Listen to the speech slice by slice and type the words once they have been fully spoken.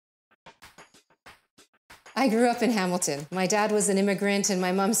I grew up in Hamilton. My dad was an immigrant and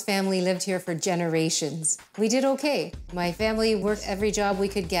my mom's family lived here for generations. We did okay. My family worked every job we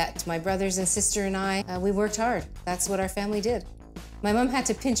could get. My brothers and sister and I, we worked hard. That's what our family did. My mom had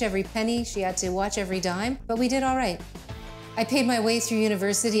to pinch every penny, she had to watch every dime, but we did all right. I paid my way through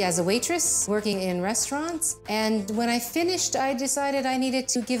university as a waitress, working in restaurants, and when I finished, I decided I needed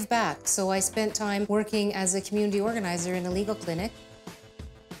to give back, so I spent time working as a community organizer in a legal clinic.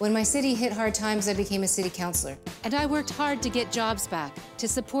 When my city hit hard times, I became a city councillor. And I worked hard to get jobs back, to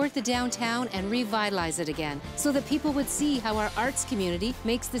support the downtown and revitalize it again, so that people would see how our arts community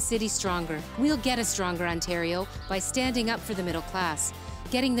makes the city stronger. We'll get a stronger Ontario by standing up for the middle class,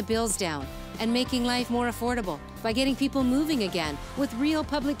 getting the bills down, and making life more affordable, by getting people moving again with real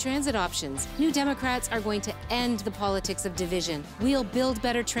public transit options. New Democrats are going to end the politics of division. We'll build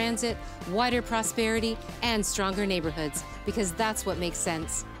better transit, wider prosperity, and stronger neighborhoods, because that's what makes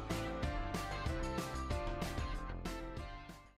sense.